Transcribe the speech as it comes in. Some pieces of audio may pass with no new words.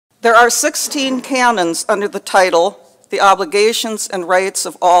There are 16 canons under the title, The Obligations and Rights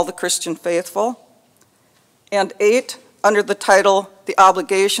of All the Christian Faithful, and 8 under the title, The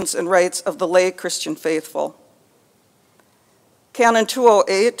Obligations and Rights of the Lay Christian Faithful. Canon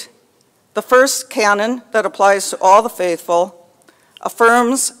 208, the first canon that applies to all the faithful,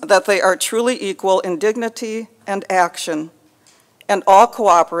 affirms that they are truly equal in dignity and action, and all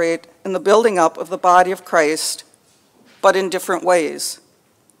cooperate in the building up of the body of Christ, but in different ways.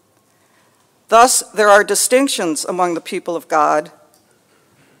 Thus, there are distinctions among the people of God,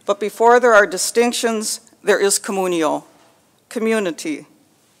 but before there are distinctions, there is communio, community,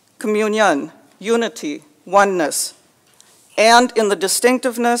 communion, unity, oneness. And in the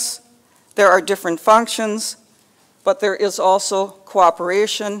distinctiveness, there are different functions, but there is also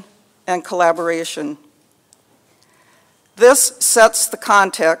cooperation and collaboration. This sets the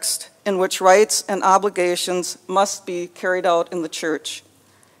context in which rights and obligations must be carried out in the church,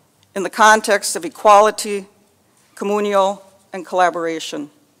 in the context of equality, communio, and collaboration.